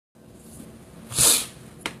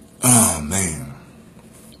Oh man,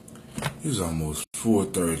 it's almost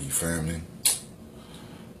 4:30, family.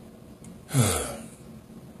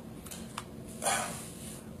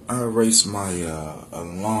 I erased my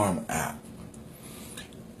alarm app.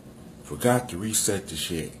 Forgot to reset the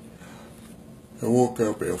shit. I woke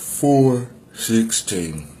up at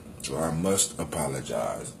 4:16, so I must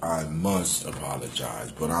apologize.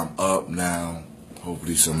 But I'm up now.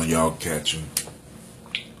 Hopefully some of y'all catch 'em.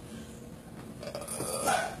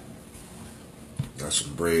 Got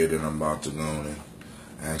some bread that I'm about to go in.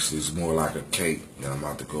 Actually, it's more like a cake that I'm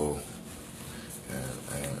about to go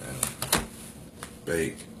and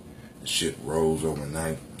bake. The shit rolls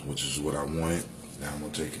overnight, which is what I wanted. Now I'm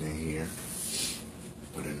gonna take it in here,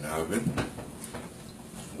 put it in the oven,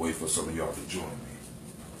 wait for some of y'all to join me.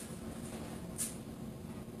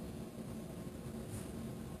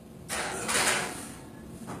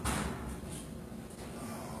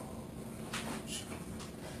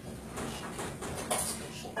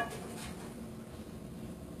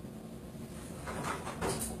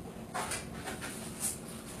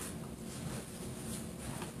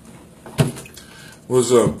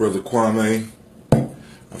 What's up, Brother Kwame?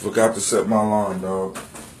 I forgot to set my alarm, dog.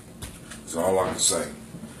 That's all I can say.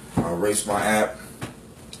 I erased my app,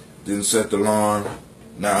 didn't set the alarm,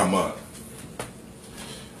 now I'm up.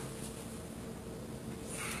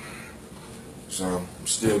 So, I'm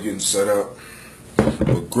still getting set up.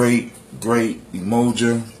 But great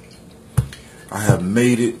Umoja. I have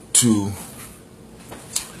made it to,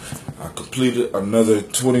 I completed another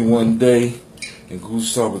 21-day Nguzo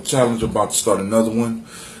Saba challenge. About to start another one.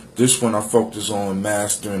 This one I focus on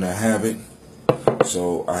mastering a habit.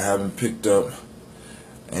 So I haven't picked up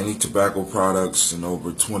any tobacco products in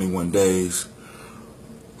over 21 days.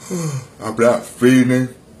 I'm not feeding,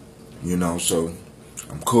 so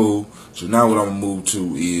I'm cool. So now what I'm gonna move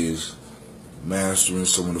to is mastering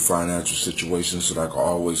some of the financial situations so that I can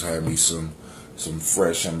always have me some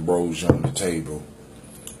fresh ambrosia on the table.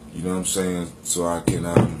 You know what I'm saying? So I can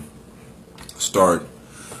start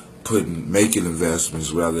making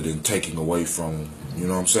investments rather than taking away from them. You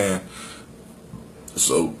know what I'm saying?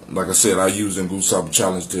 So, like I said, I use the Nguzo Saba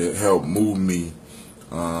challenge to help move me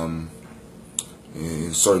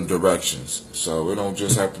in certain directions. So it don't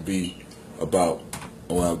just have to be about,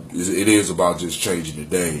 well, it is about just changing the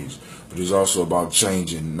days, but it's also about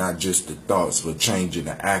changing not just the thoughts, but changing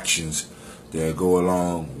the actions that go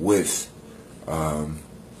along with how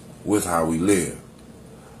we live.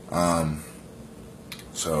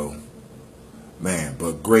 So, man,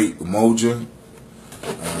 but great Umoja.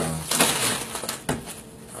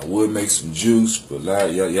 I would make some juice, but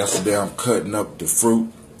yesterday I'm cutting up the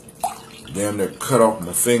fruit. Damn near cut off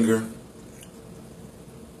my finger.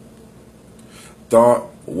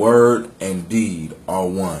 Thought, word, and deed are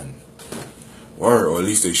one. Word, or at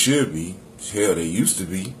least they should be. Hell, they used to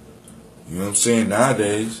be. You know what I'm saying?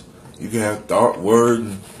 Nowadays, you can have thought,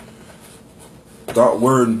 word,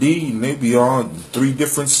 and deed, and they be all in 3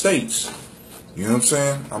 different states. You know what I'm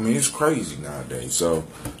saying? I mean, it's crazy nowadays. So,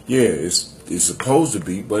 yeah, it's supposed to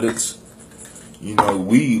be, but it's,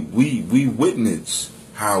 we witness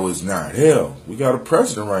how it's not. Hell, we got a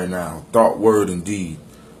president right now. Thought, word, and deed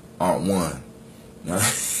aren't one. Now,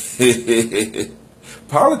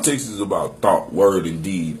 politics is about thought, word, and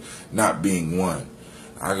deed not being one.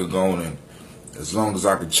 I could go on and, as long as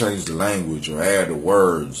I could change the language or add the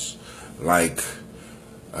words, like,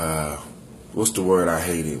 what's the word I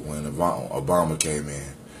hated when Obama came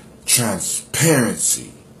in?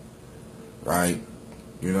 Transparency, right?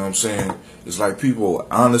 You know what I'm saying? It's like people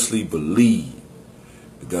honestly believe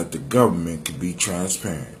that the government can be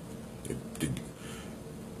transparent.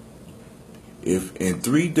 If in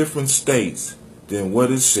 3 different states, then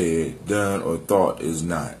what is said, done, or thought is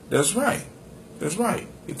not. That's right. That's right.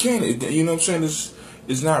 It can't. You know what I'm saying?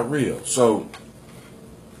 It's not real. So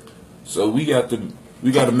we got to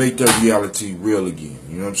make that reality real again.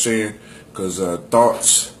 You know what I'm saying? Because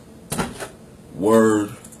thoughts,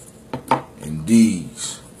 word, and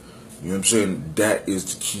deeds. You know what I'm saying? That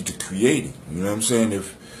is the key to creating. You know what I'm saying?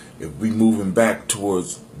 If we moving back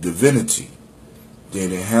towards divinity,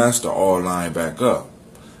 then it has to all line back up.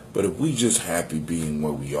 But if we just happy being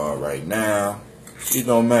where we are right now, it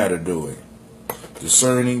don't matter, do it?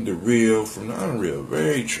 Discerning the real from the unreal.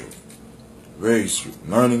 Very true. Very true.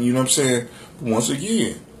 Learning, you know what I'm saying? But once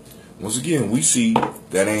again, we see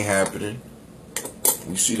that ain't happening.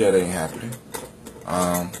 We see that ain't happening.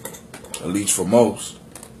 At least for most.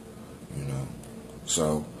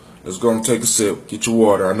 So, let's go and take a sip. Get your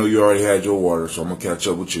water. I know you already had your water, so I'm going to catch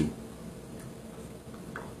up with you.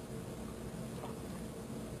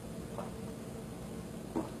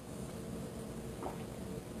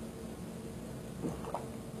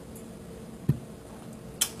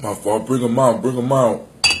 My fault. Bring them out. Bring them out.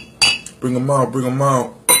 Bring them out. Bring them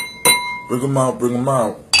out. Bring them out. Bring them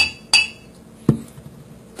out.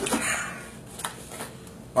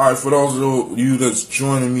 All right, for those of you that's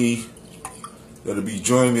joining me, that'll be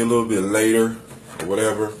joining me a little bit later or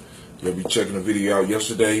whatever, you'll be checking the video out.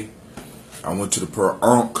 Yesterday, I went to the Per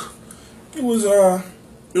Ankh. It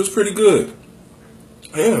was pretty good.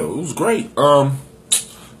 Yeah, it was great.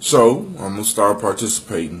 So I'm gonna start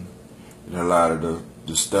participating in a lot of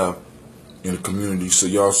the stuff in the community. So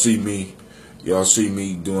y'all see me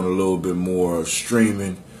doing a little bit more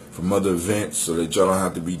streaming from other events, so that y'all don't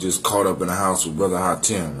have to be just caught up in the house with Brother Hot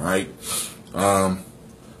Tim, right?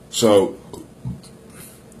 So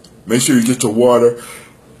make sure you get your water.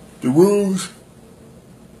 The rules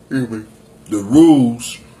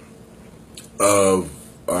of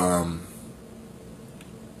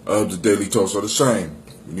the daily toast are the same.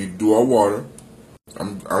 We need to do our water.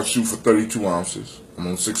 I shoot for 32 ounces. I'm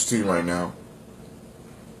on 16 right now.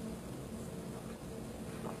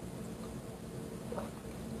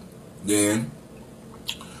 Then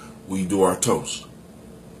we do our toast.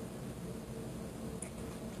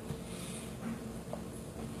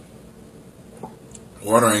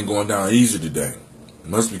 Water ain't going down easy today.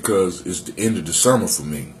 Must because it's the end of the summer for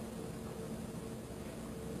me.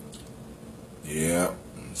 Yeah,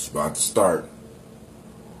 it's about to start.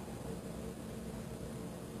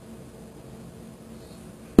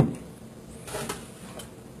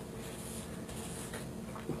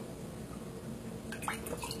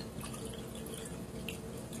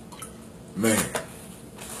 Man.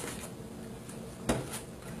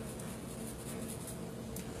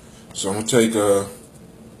 So I'm going to take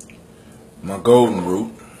my golden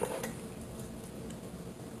root.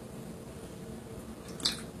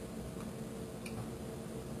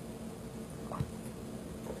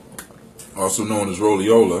 Also known as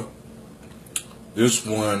rhodiola. This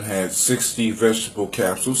one had 60 vegetable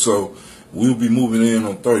capsules, so we'll be moving in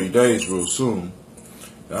on 30 days real soon.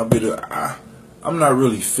 I'm not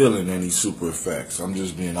really feeling any super effects. I'm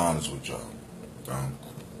just being honest with y'all.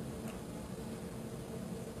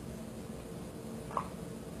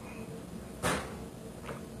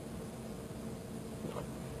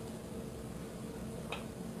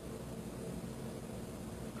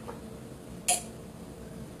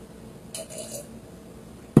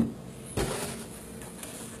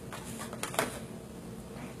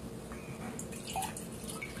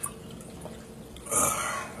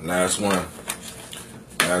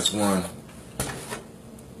 Last one.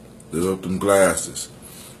 Lift up them glasses.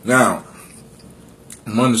 Now,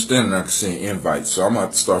 I'm understanding I can send invites, so I'm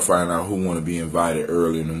about to start finding out who want to be invited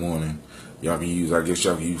early in the morning. Y'all can use, I guess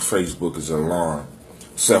y'all can use Facebook as an alarm.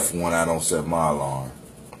 Except for when I don't set my alarm.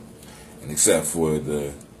 And except for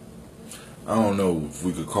the, I don't know if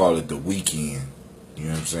we could call it the weekend. You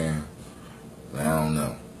know what I'm saying? I don't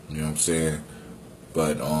know. You know what I'm saying?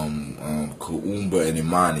 But Kuumba and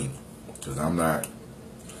Imani, because I'm not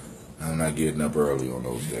getting up early on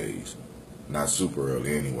those days. Not super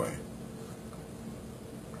early anyway.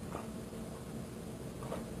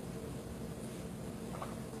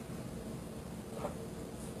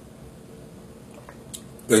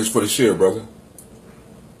 Thanks for the share, brother.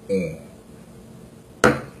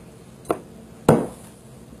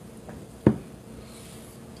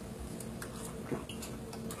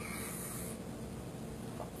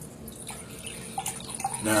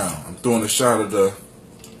 Now, I'm throwing a shot of the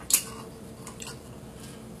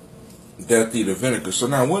Death Eater vinegar. So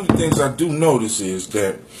now, one of the things I do notice is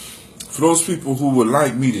that for those people who would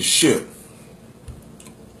like me to ship,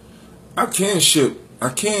 I can ship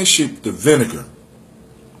the vinegar.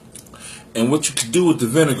 And what you can do with the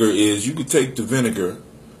vinegar is you can take the vinegar,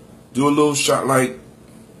 do a little shot like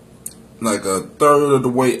a third of the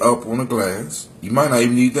way up on a glass. You might not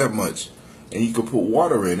even need that much. And you can put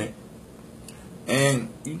water in it. And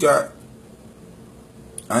you got,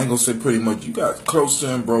 I ain't gonna say pretty much, you got close to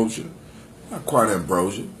ambrosia. Not quite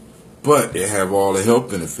ambrosia, but it have all the health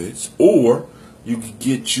benefits. Or you can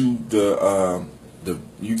get you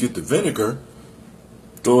you get the vinegar,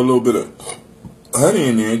 throw a little bit of honey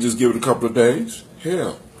in there and just give it a couple of days.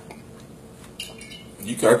 Hell,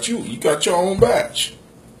 you got your own batch.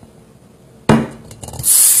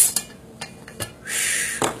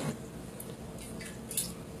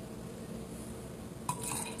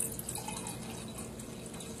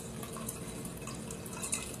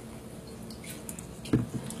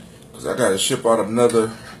 I got to ship out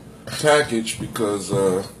another package because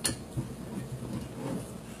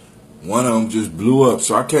one of them just blew up.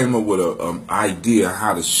 So I came up with an idea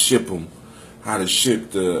how to ship them, how to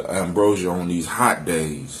ship the ambrosia on these hot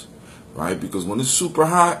days, right? Because when it's super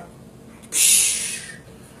hot,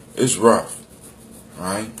 It's rough,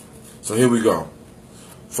 right? So here we go.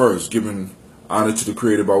 First, giving honor to the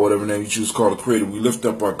Creator by whatever name you choose to call the Creator. We lift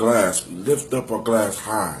up our glass. We lift up our glass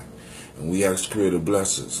high. And we ask the Creator to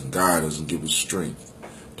bless us and guide us and give us strength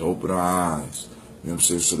to open our eyes. You know what I'm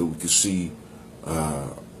saying? So that we can see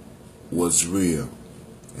what's real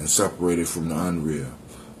and separate it from the unreal. You know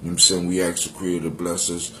what I'm saying? We ask the Creator to bless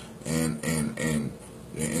us and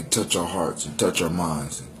touch our hearts and touch our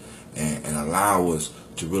minds and allow us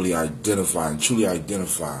to really identify and truly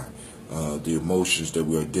identify the emotions that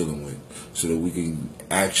we are dealing with, so that we can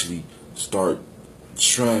actually start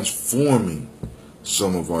transforming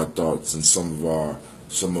some of our thoughts and some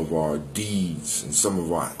of our deeds and some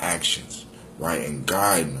of our actions, right, and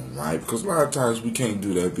guiding them, right? Because a lot of times we can't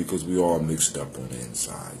do that because we all mixed up on the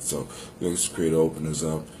inside. So we ask the Creator to open us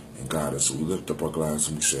up and guide us. So we lift up our glass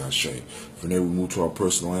and we say Ashe. From there we move to our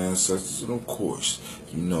personal ancestors, and of course,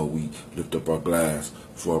 you know, we lift up our glass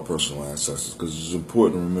for our personal ancestors, because it's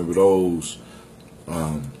important to remember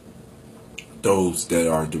those that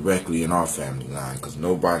are directly in our family line, because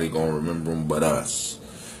nobody gonna remember them but us,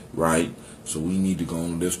 right? So we need to go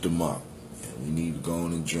and lift them up, and we need to go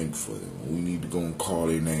and drink for them. We need to go and call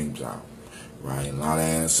their names out, right? And a lot of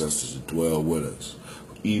ancestors that dwell with us,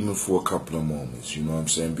 even for a couple of moments, you know what I'm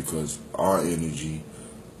saying? Because our energy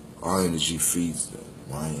feeds them,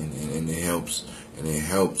 right? And it helps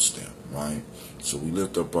them, right? So we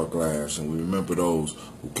lift up our glass and we remember those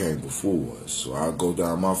who came before us. So I'll go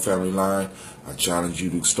down my family line. I challenge you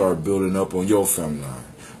to start building up on your family line.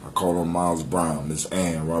 I call on Miles Brown, Miss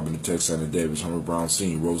Ann, Robin the Texana Davis, Hunter Brown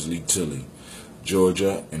Sr., Rosalie Tilley,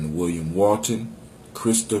 Georgia and William Walton,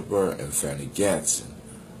 Christopher and Fanny Gatson,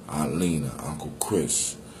 Aunt Lena, Uncle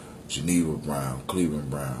Chris, Geneva Brown, Cleveland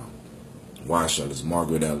Brown, Wash Ellis,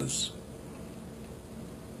 Margaret Ellis,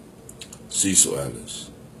 Cecil Ellis,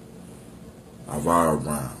 Alvara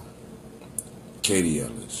Brown, Katie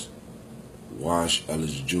Ellis, Wash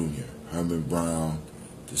Ellis Jr., Herman Brown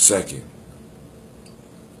II,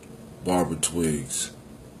 Barbara Twiggs,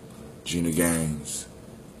 Gina Gaines,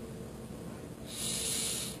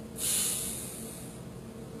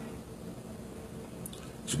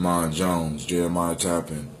 Jamon Jones, Jeremiah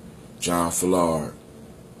Tappan, John Fillard,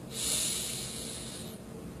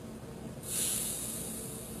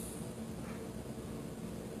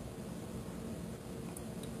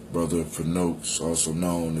 Brother Fanoaks, also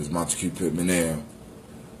known as Montague Pittman Air,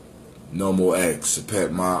 Nomo X,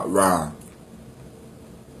 Pet Ma Ra,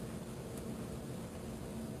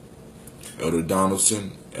 Elder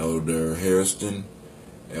Donaldson, Elder Harrison,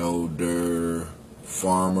 Elder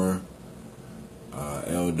Farmer,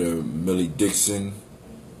 Elder Millie Dixon,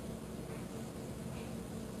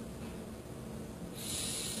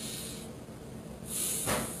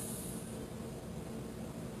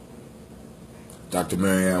 Dr.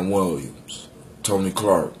 Marianne Williams, Tony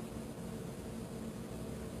Clark,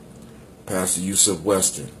 Pastor Yusuf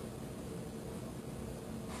Weston,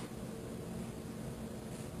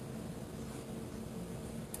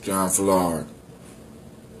 John Fillard,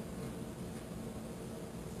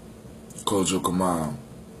 Kojo Kamal,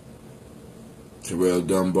 Terrell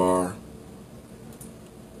Dunbar.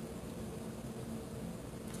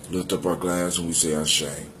 Lift up our glass and we say Ashe.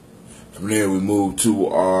 From there we move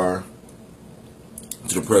to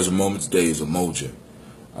the present moment. Today is Umoja.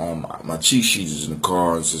 My cheat sheet is in the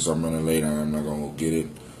car, and since I'm running late, I'm not going to go get it.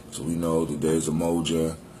 So we know that there's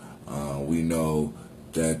Umoja. We know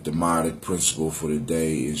that the Modic principle for the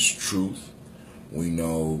day is truth. We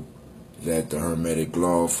know that the Hermetic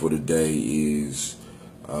law for the day is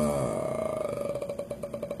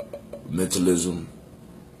mentalism,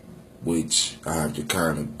 which I have to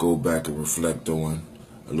kind of go back and reflect on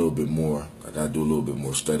a little bit more. I got to do a little bit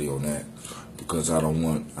more study on that, because I don't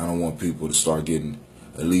want people to start getting,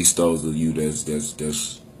 at least those of you that's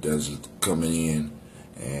coming in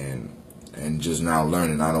and just now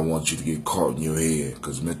learning. I don't want you to get caught in your head,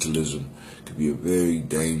 because mentalism could be a very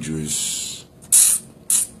dangerous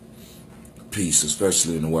piece,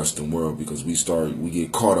 especially in the Western world, because we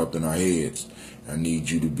get caught up in our heads. I need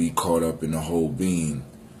you to be caught up in the whole being.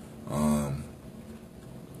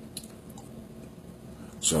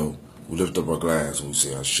 So we lift up our glass and we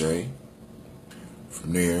say Ashe.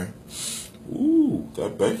 From there, ooh,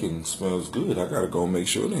 that bacon smells good. I gotta go make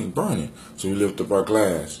sure it ain't burning. So we lift up our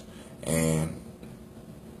glass and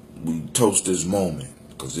we toast this moment,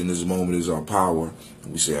 because in this moment is our power.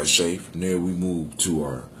 And we say Ashe. From there we move to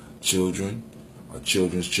our children, our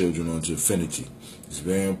children's children, unto infinity. It's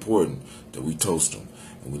very important that we toast them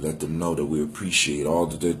and we let them know that we appreciate all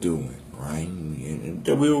that they're doing, right? And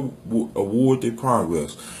that we award their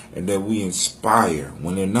progress, and that we inspire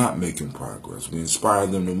when they're not making progress. We inspire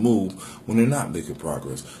them to move when they're not making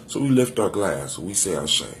progress. So we lift our glass, we say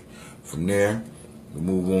Ashe. From there, we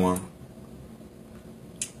move on,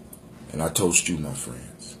 and I toast you, my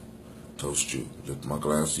friends. Toast you. Lift my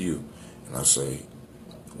glass to you, and I say,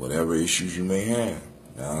 whatever issues you may have,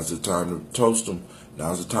 now's the time to toast them.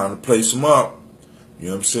 Now's the time to place them up. You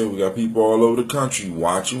know what I'm saying? We got people all over the country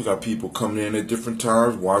watching. We got people coming in at different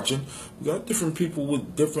times watching. We got different people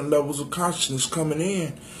with different levels of consciousness coming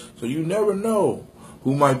in. So you never know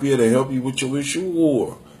who might be able to help you with your issue,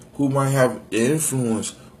 or who might have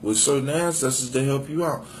influence with certain ancestors to help you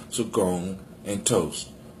out. So go on and toast.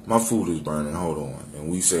 My food is burning. Hold on. And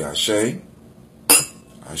we say Ashe,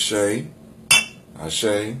 Ashe, Ashe.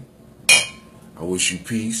 I wish you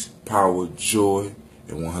peace, power, joy,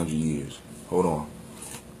 and 100 years. Hold on.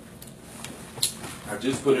 I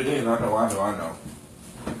just put it in. I know.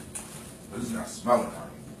 But it's not smelling right.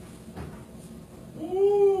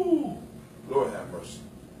 Ooh. Lord have mercy.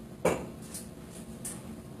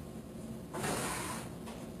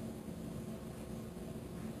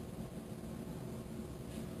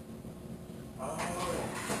 Oh.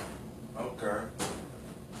 Okay.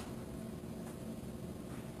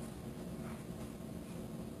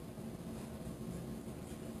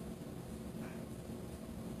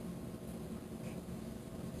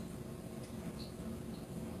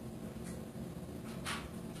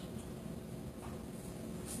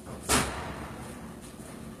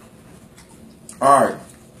 Alright,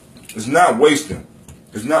 it's not wasting.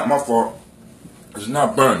 It's not my fault. It's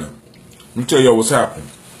not burning. Let me tell y'all what's happening.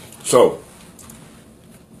 So,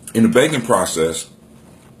 in the baking process,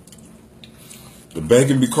 the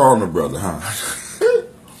bacon be calling me brother, huh?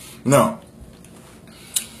 No.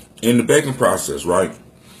 In the baking process, right?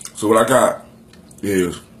 So what I got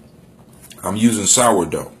is, I'm using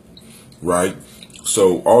sourdough, right?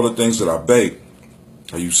 So all the things that I bake,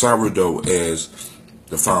 I use sourdough as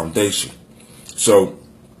the foundation. So,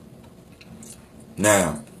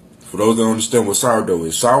 now, for those that don't understand what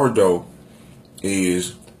sourdough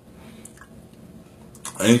is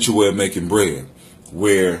an ancient way of making bread,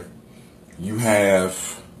 where you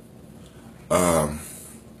have a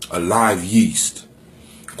live yeast.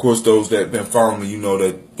 Of course, those that have been following me, you know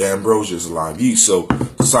that the ambrosia is a live yeast. So,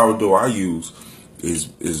 the sourdough I use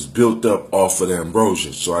is built up off of the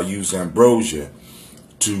ambrosia. So, I use ambrosia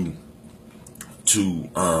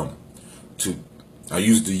I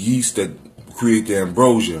use the yeast that create the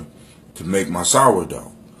ambrosia to make my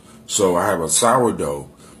sourdough. So I have a sourdough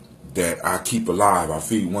that I keep alive. I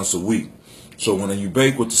feed once a week. So when you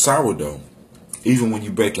bake with the sourdough, even when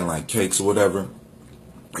you're baking like cakes or whatever,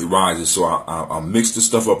 it rises. So I mixed the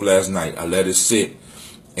stuff up last night. I let it sit,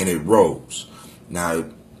 and it rose. Now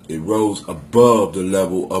it rose above the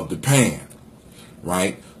level of the pan,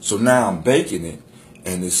 right? So now I'm baking it,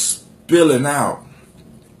 and it's spilling out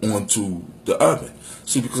onto the oven.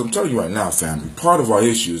 See, because I'm telling you right now, family, part of our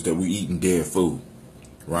issue is that we're eating dead food,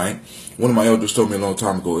 right? One of my elders told me a long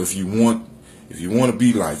time ago, if you want to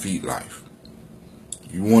be life, eat life.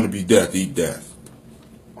 If you want to be death, eat death.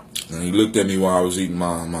 And he looked at me while I was eating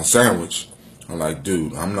my sandwich. I'm like,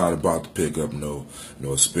 dude, I'm not about to pick up no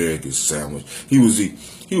asparagus sandwich. He was eating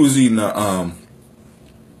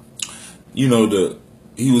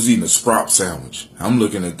he was eating a sprout sandwich. I'm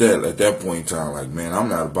looking at that point in time, like, man, I'm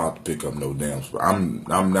not about to pick up no damn sprout.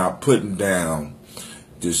 I'm not putting down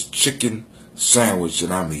this chicken sandwich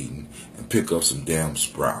that I'm eating and pick up some damn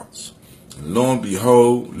sprouts. And lo and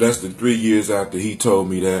behold, less than 3 years after he told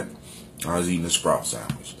me that, I was eating a sprout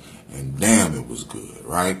sandwich. And damn, it was good,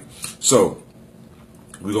 right? So,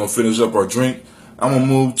 we're going to finish up our drink. I'm going to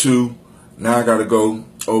move to, now I got to go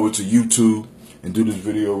over to YouTube and do this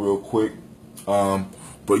video real quick.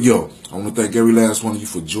 But yo, I want to thank every last one of you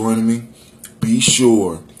for joining me. Be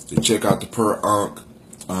sure to check out the per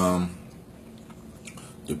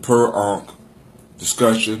Ankh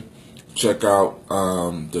discussion. Check out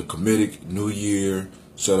the Kemetic New Year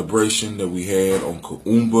celebration that we had on Kuumba.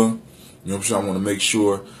 You know what I'm saying? I want to make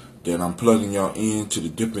sure that I'm plugging y'all into the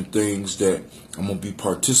different things that I'm gonna be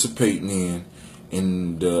participating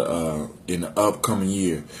in the upcoming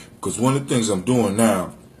year. Because one of the things I'm doing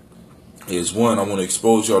now is, one, I want to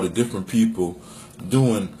expose y'all to different people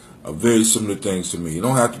doing very similar things to me. It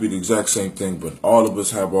don't have to be the exact same thing, but all of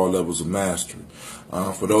us have all levels of mastery.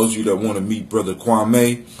 For those of you that want to meet Brother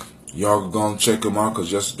Kwame, y'all go and check him out,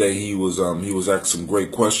 because yesterday he was asking some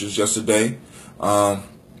great questions yesterday.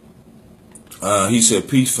 He said,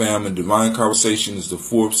 peace fam, and Divine Conversation is the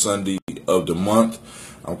 4th Sunday of the month.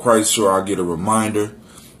 I'm quite sure I'll get a reminder.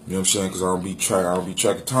 You You know what I'm saying? Because I don't be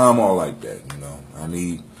tracking time all like that. You know, I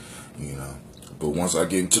need, you know. But once I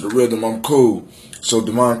get into the rhythm, I'm cool. So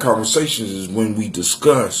divine conversations is when we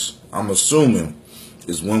discuss. I'm assuming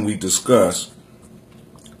is when we discuss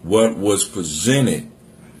what was presented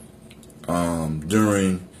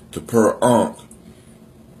during the per ankh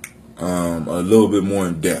a little bit more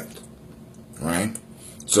in depth, right?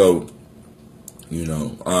 So, you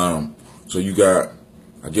know, so you got,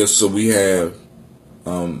 I guess, so we have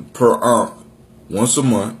per ankh once a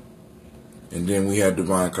month, and then we have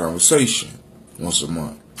divine conversation once a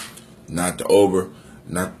month. Not to overdo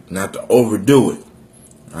it,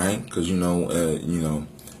 right? Because you know,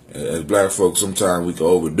 as black folks, sometimes we can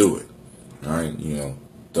overdo it, right? You know,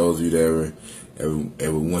 those of you that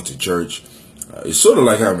ever went to church, it's sort of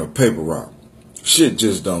like having a paper route. Shit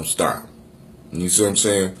just don't stop. You see what I'm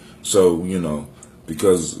saying? So, you know,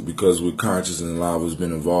 because we're conscious and a lot of us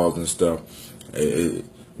been involved and stuff,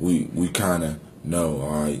 we kind of know,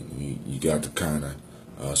 all right, you got to kind of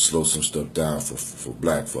slow some stuff down for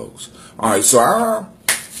black folks. All right, so I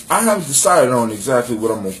haven't decided on exactly what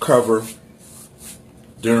I'm gonna cover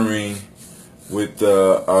with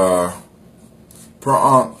per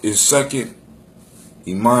ankh is second,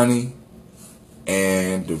 Imani,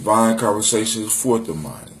 and divine conversation is fourth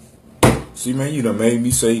Imani. See, man, you done made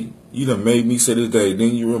me say this day.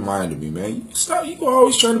 Then you reminded me, man. You go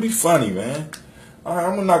always trying to be funny, man. All right,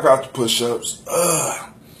 I'm gonna knock out the push-ups.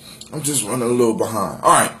 I'm just running a little behind.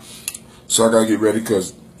 All right, so I gotta get ready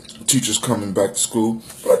because teacher's coming back to school.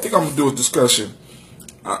 But I think I'm gonna do a discussion.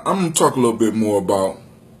 I'm gonna talk a little bit more about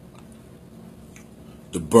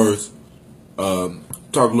the birth. Talk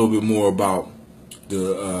a little bit more about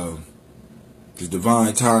the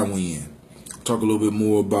divine time we in. Talk a little bit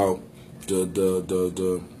more about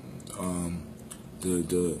the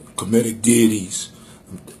comedic deities.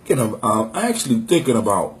 I'm actually thinking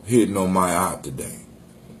about hitting on my eye today.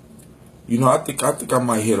 You know, I think I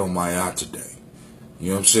might hit on my eye today. You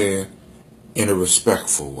know what I'm saying? In a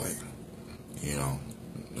respectful way. You know,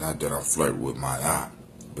 not that I flirt with my eye,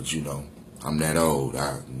 but you know, I'm that old.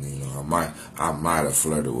 I might have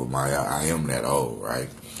flirted with my eye. I am that old, right?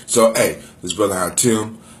 So, hey, this brother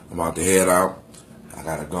Tim, I'm about to head out. I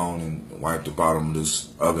gotta go on and wipe the bottom of this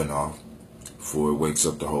oven off before it wakes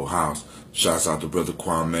up the whole house. Shouts out to Brother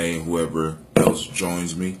Kwame and whoever else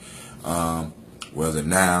joins me, whether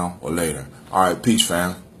now or later. All right, peace,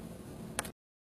 fam.